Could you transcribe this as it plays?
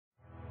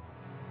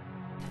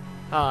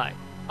Hi,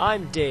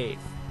 I'm Dave.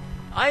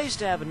 I used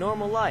to have a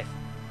normal life.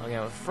 Hung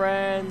out with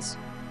friends,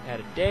 had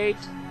a date,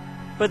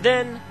 but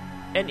then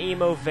an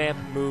Emo Vamp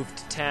moved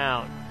to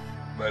town.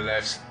 My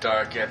life's a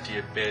dark, empty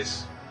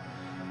abyss.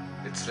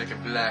 It's like a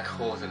black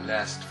hole that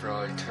lasts for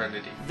all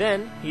eternity.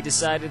 Then he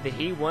decided that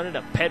he wanted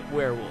a pet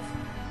werewolf.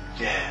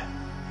 Yeah,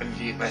 I'm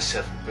gonna get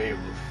myself a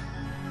werewolf.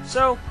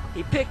 So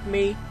he picked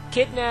me,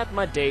 kidnapped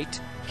my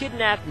date,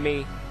 kidnapped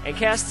me, and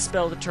cast the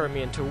spell to turn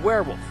me into a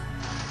werewolf.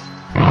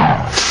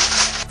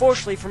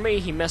 Fortunately for me,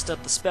 he messed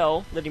up the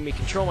spell, letting me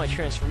control my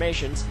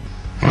transformations.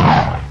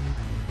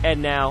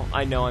 And now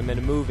I know I'm in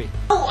a movie.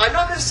 Oh, I'm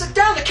not gonna sit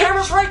down. The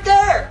camera's right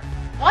there.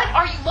 What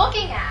are you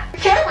looking at? The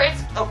camera.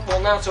 Oh, well,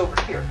 now it's over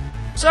here.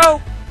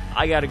 So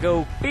I gotta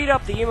go beat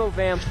up the Emo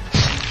Vamp.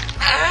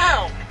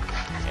 Ow!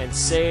 And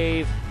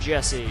save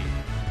Jesse.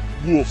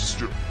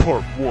 Wolfster,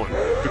 Part 1,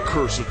 The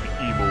Curse of the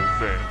Emo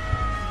Vamp.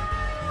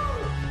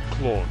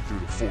 Clawing through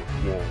the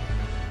fourth wall.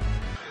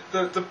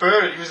 The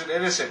bird, he was an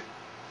innocent.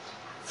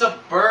 It's a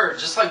bird.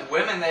 Just like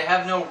women, they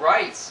have no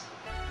rights.